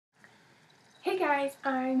Hey guys,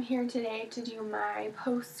 I'm here today to do my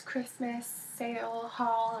post-Christmas sale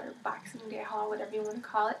haul or Boxing Day haul, whatever you want to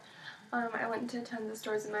call it. I went to tons of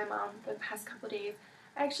stores with my mom for the past couple days.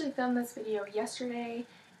 I actually filmed this video yesterday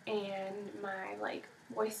and my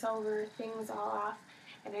voiceover thing was all off,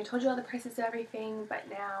 and I told you all the prices of everything, but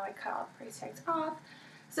now I cut all the price tags off,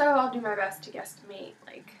 so I'll do my best to guesstimate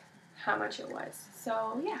how much it was.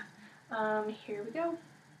 So yeah, here we go.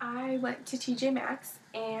 I went to TJ Maxx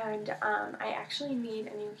and I actually need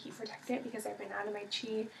a new heat protectant because I've been out of my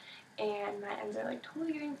chi and my ends are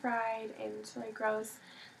totally getting fried and it's really gross.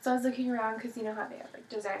 So I was looking around because you know how they have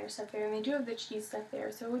designer stuff there, and they do have the cheese stuff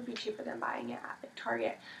there, so it would be cheaper than buying it at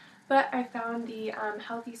Target. But I found the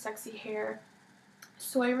Healthy Sexy Hair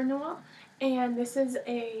Soy Renewal, and this is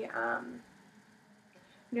a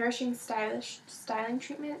nourishing styling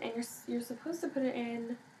treatment, and you're supposed to put it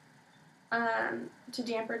in to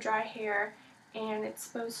damper dry hair, and it's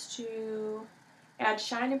supposed to add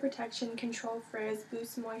shine and protection, control frizz,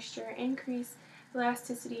 boost moisture, increase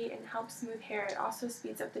elasticity, and help smooth hair. It also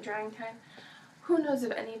speeds up the drying time. Who knows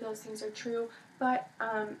if any of those things are true, but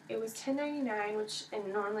it was $10.99, which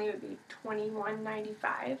and normally it would be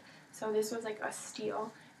 $21.95, so this was a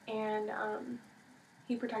steal. And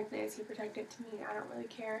Heat protectant is heat protectant to me. I don't really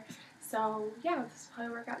care. So yeah, this will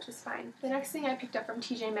probably work out just fine. The next thing I picked up from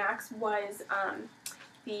TJ Maxx was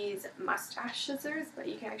these mustache scissors, but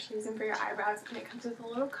you can actually use them for your eyebrows, and it comes with a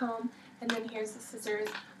little comb, and then here's the scissors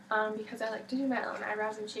because I like to do my own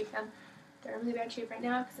eyebrows and shape them. They're in really bad shape right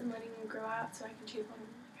now because I'm letting them grow out so I can shape them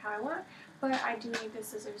how I want, but I do need the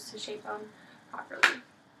scissors to shape them properly.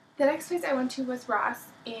 The next place I went to was Ross,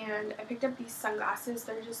 and I picked up these sunglasses.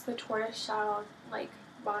 They're just the tortoiseshell,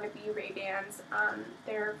 wannabe Ray-Bans.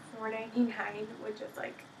 They're $4.99, which is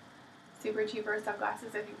super cheap for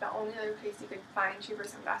sunglasses. I think the only other place you could find cheaper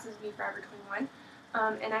sunglasses would be Forever 21.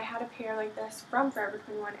 And I had a pair like this from Forever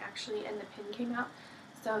 21 actually, and the pin came out.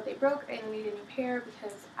 So they broke, and I needed a new pair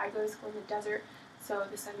because I go to school in the desert, so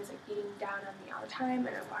the sun is beating down on me all the time,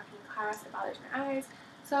 and I'm walking in class, it bothers my eyes.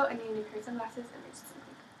 So I need a new pair of sunglasses, and they just look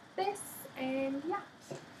like this, and yeah.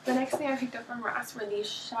 The next thing I picked up from Ross were these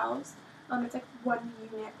shelves. It's one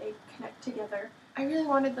unit, they connect together. I really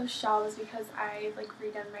wanted those shelves because I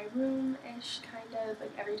redone my room-ish, kind of.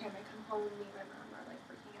 Every time I come home, me and my mom are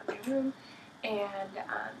working on my room, and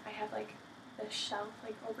I have the shelf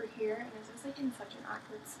over here, and it's just in such an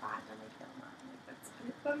awkward spot, and I'm no, Mom, let's put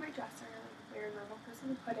it above my dresser, where a normal person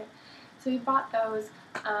would put it. So we bought those,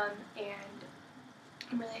 and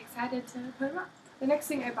I'm really excited to put them up. The next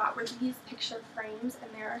thing I bought were these picture frames,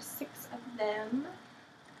 and there are 6 of them.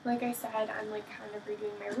 Like I said, I'm kind of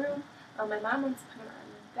redoing my room. My mom wants to put them on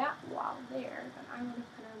that wall there, but I want to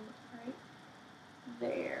put them right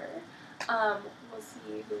there. We'll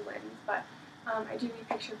see who wins, but I do need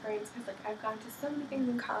picture frames because I've gone to so many things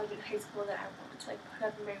in college and high school that I want to put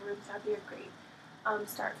up in my room, so that'd be a great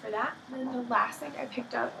start for that. And then the last thing I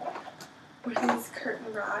picked up were these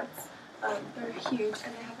curtain rods. They're huge,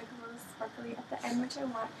 and they have a little sparkly at the end, which I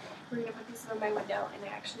want. We're going to put these on my window, and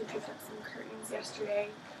I actually picked up some curtains yesterday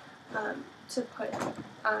to put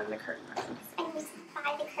on the curtain rod. I need to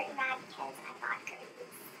buy the curtain rod because I bought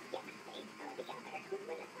curtains. Yeah, they go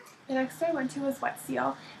together. The next I went to was Wet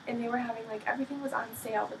Seal, and they were having everything was on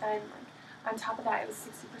sale, but then on top of that it was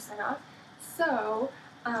 60% off. So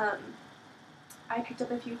I picked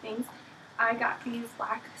up a few things. I got these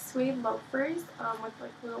black suede loafers with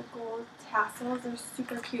little gold tassels. They're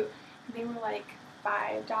super cute, and they were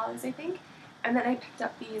 $5, I think. And then I picked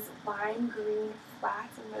up these lime green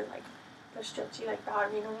flats, and they're the stretchy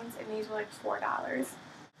ballerina ones, and these were $4.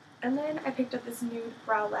 And then I picked up this nude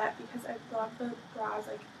bralette because I love the bras,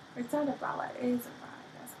 it's not a bralette, it is a bra,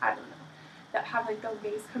 I guess, I don't know, that have the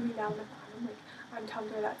lace coming down the bottom. On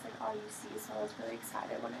Tumblr, that's all you see, so I was really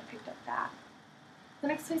excited when I picked up that. The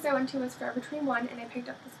next place I went to was Forever 21, and I picked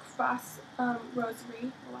up this cross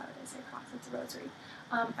rosary. Why would I say cross? It's a rosary.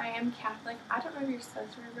 I am Catholic. I don't know if you're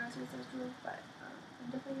supposed to wear rosaries as rules, but I'm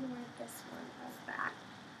definitely going to wear this one as that.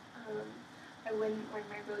 I wouldn't wear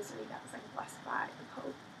my rosary that was blessed by the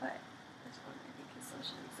Pope, but this one I think is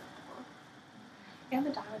socially acceptable. And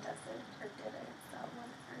the Donna does it, or did it, so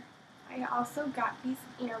whatever. I also got these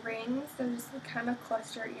earrings. They're just kind of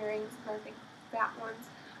cluster earrings, and I think fat ones.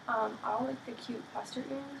 All the cute cluster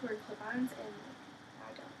earrings were clip-ons, and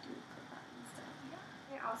I don't do clip-ons, so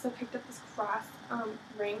yeah. I also picked up this cross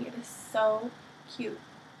ring. It is so cute.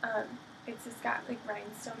 It's just got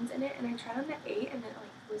rhinestones in it, and I tried on the 8, and it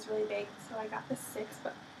was really big, so I got the 6,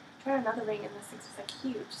 but I tried another ring, and the 6 was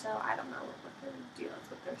huge, so I don't know what the deal is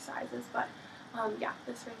with their sizes, but yeah,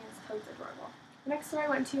 this ring is totally adorable. The next store I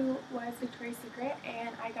went to was Victoria's Secret, and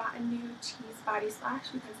I got a new cheese body splash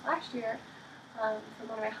because last year, from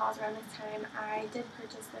one of my hauls around this time, I did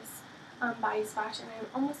purchase this body splash, and I'm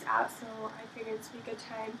almost out, so I figured this would be a good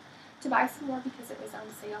time to buy some more because it was on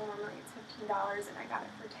sale. Normally it's $15, and I got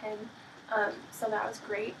it for $10, so that was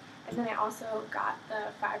great. And then I also got the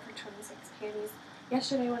 5 for $26 panties.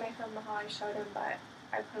 Yesterday when I filmed the haul, I showed them, but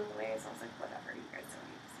I put them away, so I was like, whatever, you guys don't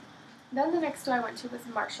need to see. Then the next store I went to was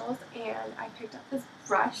Marshall's, and I picked up this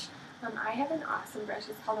brush. I have an awesome brush.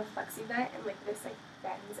 It's called a Flexi Vent, and like this like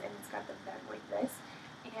bends, and it's got the vent like this.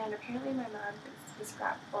 And apparently my mom thinks it's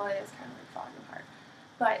scrap. Well, it is kind of like falling apart,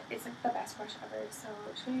 but it's like the best brush ever. So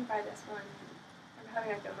she made me buy this one. I'm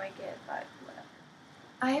probably not gonna like it, but whatever.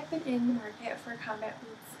 I have been in the market for combat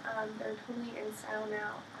boots. They're totally in style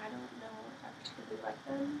now. I don't know if I particularly like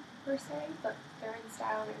them per se, but they're in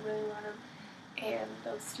style and I really want them. And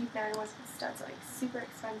those Steve Madden with studs are like super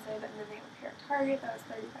expensive, and then they have a pair at Target that was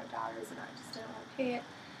 $35, and I just didn't want to pay it.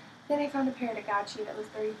 Then I found a pair at Agachi that was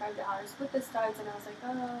 $35 with the studs, and I was like,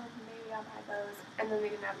 oh, maybe I'll buy those. And then they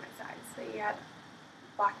didn't have my size. They had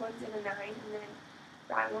black ones in a 9, and then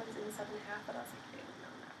brown ones in a 7.5, but I was like, ew, no,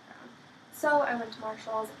 not brown. So I went to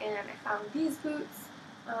Marshall's, and I found these boots.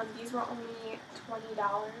 These were only $20,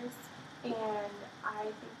 and I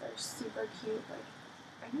think they're super cute. Like,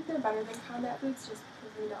 I think they're better than combat boots just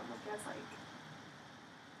because they don't look as, like,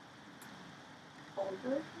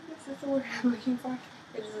 vulgar, I guess is the word I'm looking for.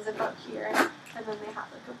 They just zip up here, and then they have,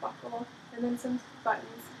 like, a buckle, and then some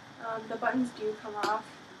buttons. The buttons do come off,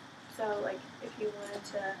 so, like, if you wanted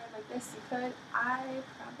to have like this, you could. I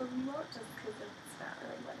probably won't just because it's not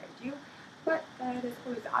really what I do, but that is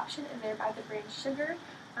always the option, and they're by the brand Sugar.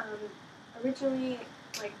 Originally,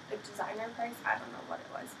 like, the designer price, I don't know what it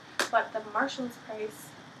was, but the Marshall's price,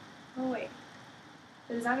 oh wait,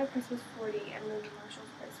 the designer price was $40, and then the Marshall's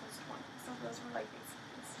price was $20, so those were like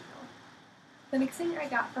basically a steal. The next thing I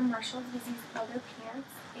got from Marshall's was these leather pants,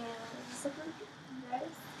 and they're just like really cute,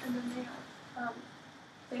 guys. And then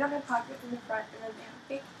they don't have pockets in the front, and then they have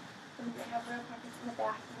fake, and then they have real pockets in the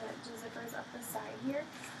back, and then it just zippers up the side here.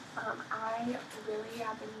 I really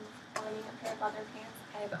have been wanting a pair of leather pants.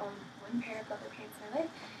 I've owned one pair of leather pants in my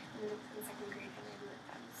life, and then in second grade I removed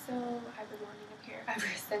them. So I've been wanting a pair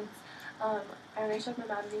ever since. And when I showed my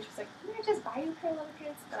mom these, she was like, "Can I just buy you a pair of leather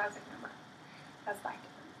pants?" But I was like, "No, Mom, that's back to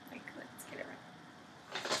them. Like, let's get it right."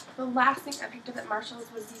 The last thing I picked up at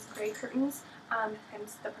Marshall's was these gray curtains,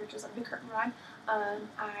 hence the purchase of the curtain rod.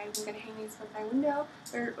 I'm going to hang these with my window.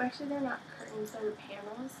 They're not curtains, they're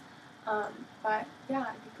panels. But yeah,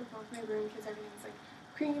 I think we're both my room because everything's like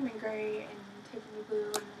cream and gray and Tiffany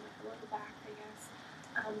blue and then like a little black, I guess.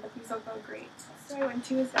 But these will go great. So I went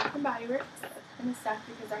to is Bath and Body Works, and the stuff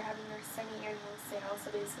because they're having their semi-annual sale.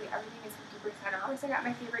 So basically everything is 50% off. First I got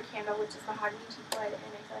my favorite candle, which is mahogany teak wood,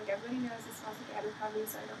 and I feel like everybody knows it smells like Abercrombie,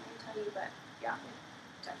 so I don't need to tell you, but yeah,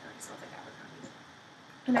 it definitely smells like Abercrombie.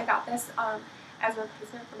 And I got this as a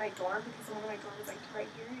replacement for my dorm because one of my dorms is like right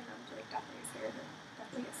here, and I'm like definitely scared.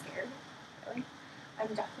 Really.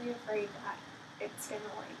 I'm definitely afraid that it's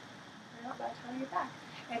gonna like run out by the time I get back.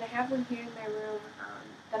 And I have one here in my room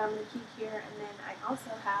that I'm gonna keep here, and then I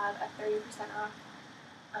also have a 30% off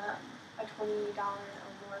a $20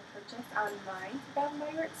 or more purchase online for Bath and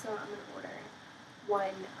Body Works, so I'm gonna order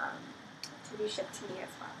one to be shipped to me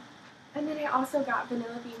as well. And then I also got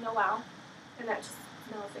Vanilla Bean Noel, and that just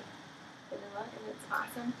smells like vanilla, and it's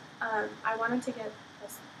awesome. I wanted to get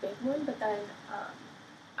this big one, but then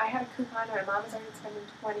I had a coupon, and my mom was already spending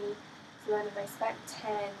 $20, so then if I spent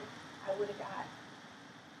 $10, I would have got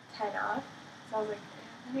 10 off. So I was like,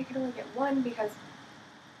 then I could only get one because,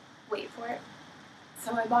 wait for it.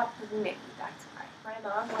 So I bought the mini, that's why. My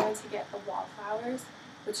mom wanted to get the wallflowers,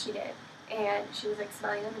 which she did, and she was like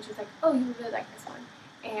smelling them, and she was like, oh, you would really like this one.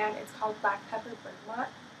 And it's called Black Pepper Bergamot.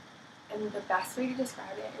 And the best way to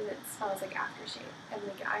describe it is it smells like aftershave. And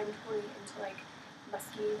like I'm totally into like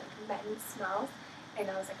musky, like men's smells. And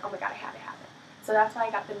I was like, oh my god, I have it. So that's why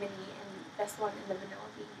I got the mini and this one and the vanilla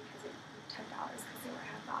bean because it was $10 because they were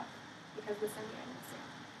half off because the semi-annual sale.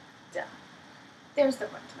 Duh. There's the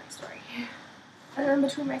run to my story. And then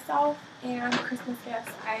between myself and Christmas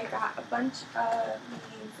gifts, I got a bunch of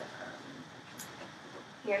these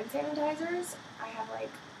hand sanitizers. I have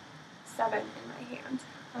like 7 in my hand.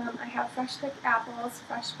 I have fresh picked apples,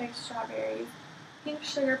 fresh picked strawberries, pink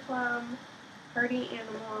sugar plum, Party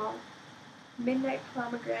Animal, midnight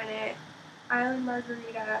pomegranate, island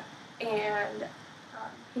margarita, and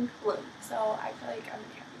pink bloom. So I feel like I'm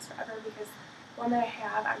gonna have these forever because the one that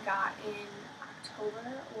I got in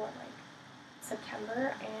October or like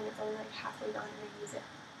September, and it's only like halfway done, and I use it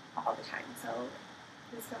all the time. So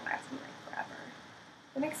This is gonna last me like forever.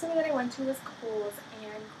 The next store that I went to was Kohl's,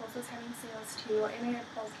 and Kohl's was having sales too, and I had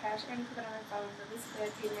Kohl's cash and I put it on my phone, so basically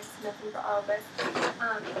I paid next to nothing for all of this.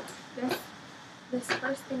 This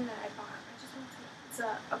first thing that I bought, I just want to say, it's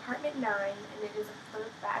a apartment 9, and it is a fur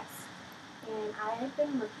vest. And I had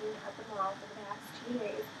been looking at the mall for the past 2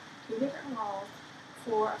 days, 2 different malls,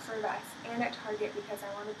 for a fur vest, and at Target because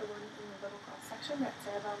I wanted the one in the little girl section that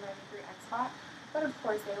said about 93X spot. But of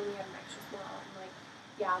course, they only had an extra small, and like,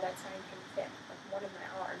 yeah, that size can fit like one of my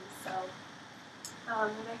arms. So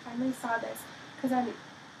when I finally saw this, because I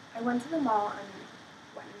went to the mall on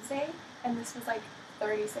Wednesday, and this was like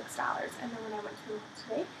 $36, and then when I went to the mall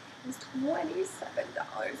today, it was $27,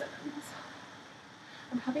 and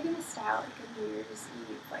I'm probably gonna style like a New Year's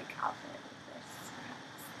Eve like outfit with this,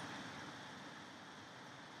 perhaps.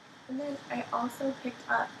 And then I also picked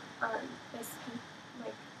up this pink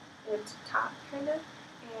like bib top kind of,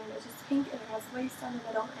 and it's just pink and it has lace down the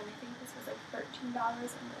middle, and I think this was like $13,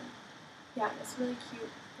 and then yeah, it's really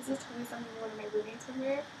cute. This is totally something one of my roommates would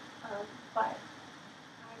wear, but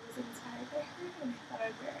I was inspired by her and I thought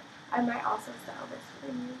I'd wear it. I might also style this for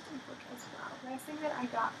the New Year's Eve look as well. Last thing that I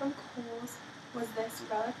got from Kohl's was this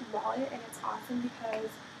relic wallet, and it's awesome because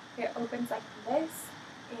it opens like this,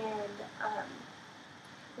 and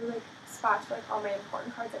there's like spots for like all my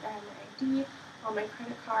important cards. Like I have my ID, all my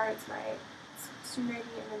credit cards, my student ID,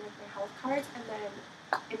 and then like my health cards, and then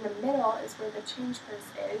in the middle is where the change purse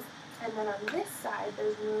is, and then on this side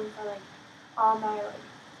there's room for like all my like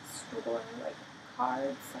store like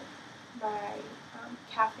cards, like my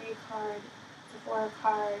cafe card, Sephora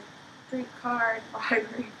card, drink card,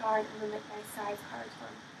 library card, and then like my size cards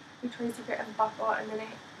from Victoria's Secret and Buckle, and then I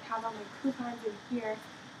have all my coupons in here,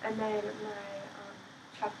 and then my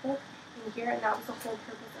checkbook in here, and that was the whole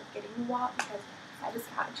purpose of getting the wallet, because I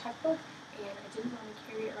just got a checkbook and I didn't want to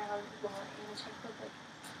carry it around with a wallet and a checkbook. Like,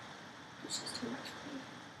 it was just too much for me.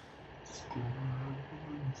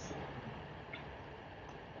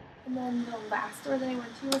 And then the last store that I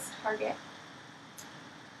went to was Target.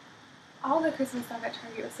 All the Christmas stuff at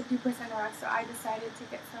Target was 50% off, so I decided to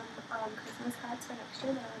get some Christmas cards for next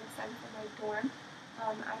year that I'm going to send for my dorm.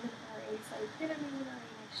 I'm an RA, so I plan on being an RA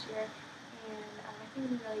next year, and I think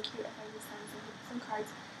it would be really cute if I just send some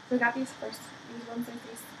cards. So I got these ones that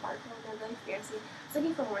say sparkle, and they're really fancy. I was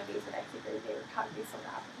looking for more of these, but I figured they would probably be sold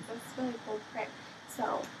out because it's really cool print,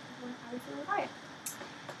 so I was going to buy it.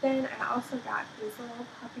 Then I also got these little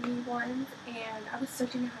puppy ones, and I was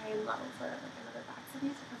searching high and low for like another box of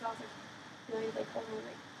these because I was like really like only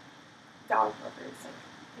like dog lovers, like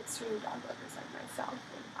extreme dog lovers like myself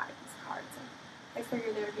would buy these cards, and I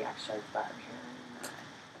figured there would be extras, but apparently not.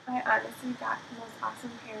 I honestly got the most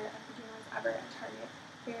awesome pair of pajamas ever at Target.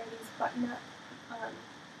 They are these button-up,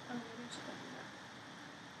 maybe I should button up.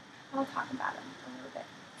 I'll talk about them a little bit.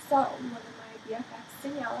 So, one of my BFFs,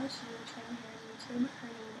 Daniela, she was training here on YouTube.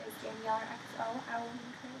 Her name is Daniela XO. I will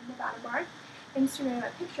link her in the bottom bar. Instagram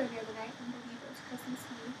a picture the other night and believe it was Christmas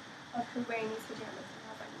Eve of her wearing these pajamas. And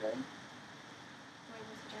I was like, really? Wearing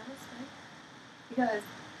these pajamas? Right? Because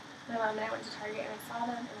my mom and I went to Target and I saw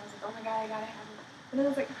them and I was like, oh my god, I gotta have them. And then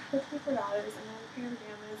I was like, they're $24 and then a pair of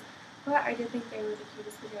pajamas. But I did think they were the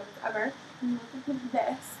cutest pajamas ever. And look at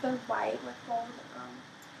this. They're white with gold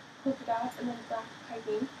polka dots and then black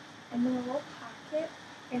piping and then a little pocket.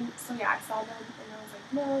 And so yeah, I saw them and I was like,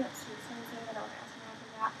 no, that's too expensive. I don't want to ask more for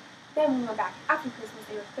that. Then when we went back after Christmas,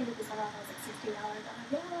 they were 30% off. I was like $16. I'm like,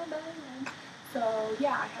 yeah, I'm buying them. So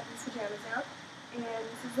yeah, I have these pajamas now. And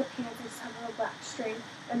this is the pants. I just have a little black string,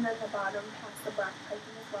 and then the bottom has the black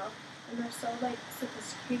piping as well. And they're so like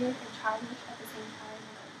sophisticated and childish at the same time.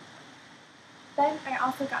 Then I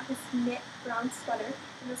also got this knit brown sweater,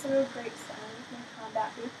 and this will go great styling with my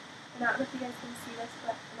combat boots. And I don't know if you guys can see this,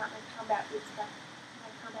 but not my combat boots, but my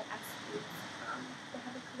combat S boots. They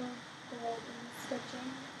have like a little gold and stitching.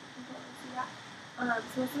 You can really see that.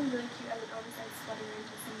 So this is really cute as an oversized sweater and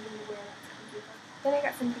just something to wear that's comfy. Then I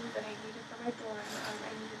got some things that I needed for my dorm.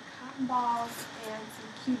 I needed cotton balls and some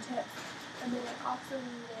Q-tips, and then I also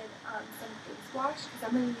needed some face wash because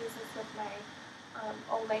I'm going to use this with my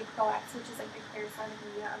Olay Pro X, which is like the clear side of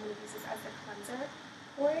Nivea. I'm going to use this as a cleanser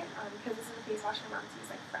for it because this is a face wash my mom's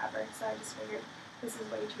used like forever, so I just figured this is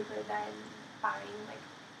way cheaper than buying like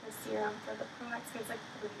the serum for the Pro X because it's like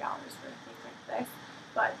 $30 for a thing like this,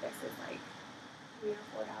 but this is like $3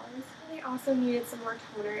 or $4. And I also needed some more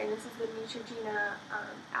toner, and this is the Neutrogena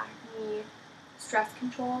Acne Stress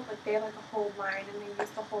Control. Like they have like a whole line and they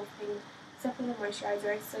use the whole thing except for the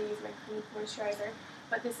moisturizer. I still use my cream moisturizer.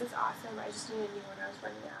 But this is awesome. I just needed a new one. I was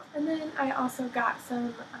running out. And then I also got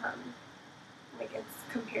some, like it's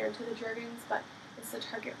compared to the Jergens, but It's the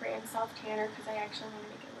Target brand Self Tanner because I actually want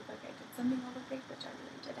to make it look like I did something over big, which I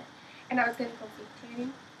really didn't. And I was going to go fake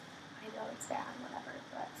tanning. I know it's bad, whatever,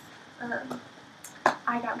 but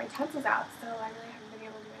I got my tonsils out, so I really haven't been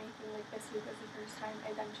able to do anything. Like this week was the first time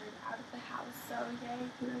I ventured out of the house, so yay,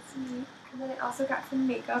 kudos to me. And then I also got some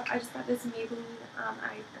makeup. I just got this Maybelline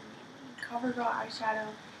CoverGirl eyeshadow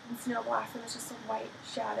in Snow Blossom. It's just a white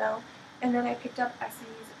shadow. And then I picked up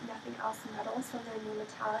Essie's Nothing Else Metals from their new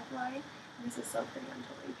metallic line. And this is so pretty. I'm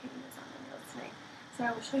totally painting this on my nails tonight. So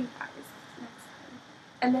I will show you guys next time.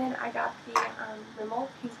 And then I got the Rimmel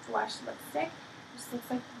Pink Blush Lipstick. It just looks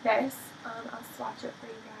like this. I'll swatch it for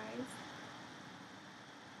you guys.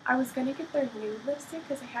 I was going to get their new lipstick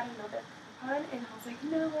because I had another coupon. And I was like,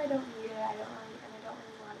 no, I don't need it. I don't really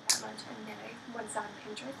want it that much. And then I was on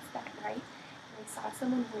Pinterest that night. I saw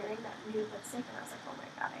someone wearing that new lipstick and I was like, oh my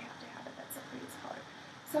god, I have to have it. That's the prettiest color.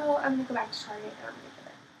 So I'm going to go back to Target and I'm going to get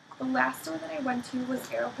it. The last store that I went to was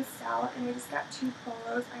Aeropostale and I just got 2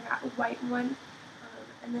 polos. I got a white one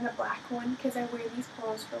and then a black one because I wear these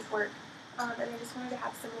polos for work. And I just wanted to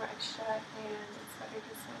have some more extra and it's better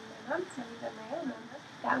to spend my mom's money than my own money.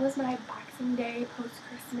 That was my Boxing Day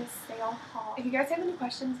post-Christmas sale haul. If you guys have any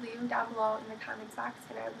questions, leave them down below in the comments box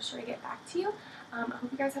and I will be sure to get back to you. I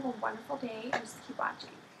hope you guys have a wonderful day and just keep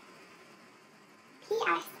watching.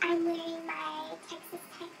 P.S. I'm wearing my Texas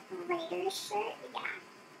Tech Raiders shirt. Yeah.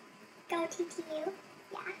 Go TTU.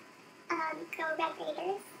 Yeah. Go Red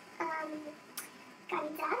Raiders.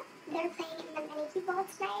 Guns up. They're playing in the Mini Cube Bowl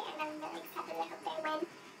tonight and I'm really excited. I hope they win.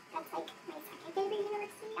 That's like my second favorite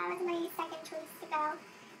university. That was my second choice to go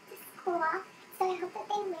to school. So I hope that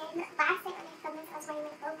they win. Last night when I filmed this, I was wearing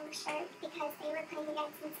my FOMO shirt because they were playing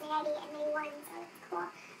against Cincinnati and they won, so it's cool.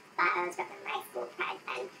 But I was repping my school pride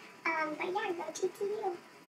then. But yeah, go TTU.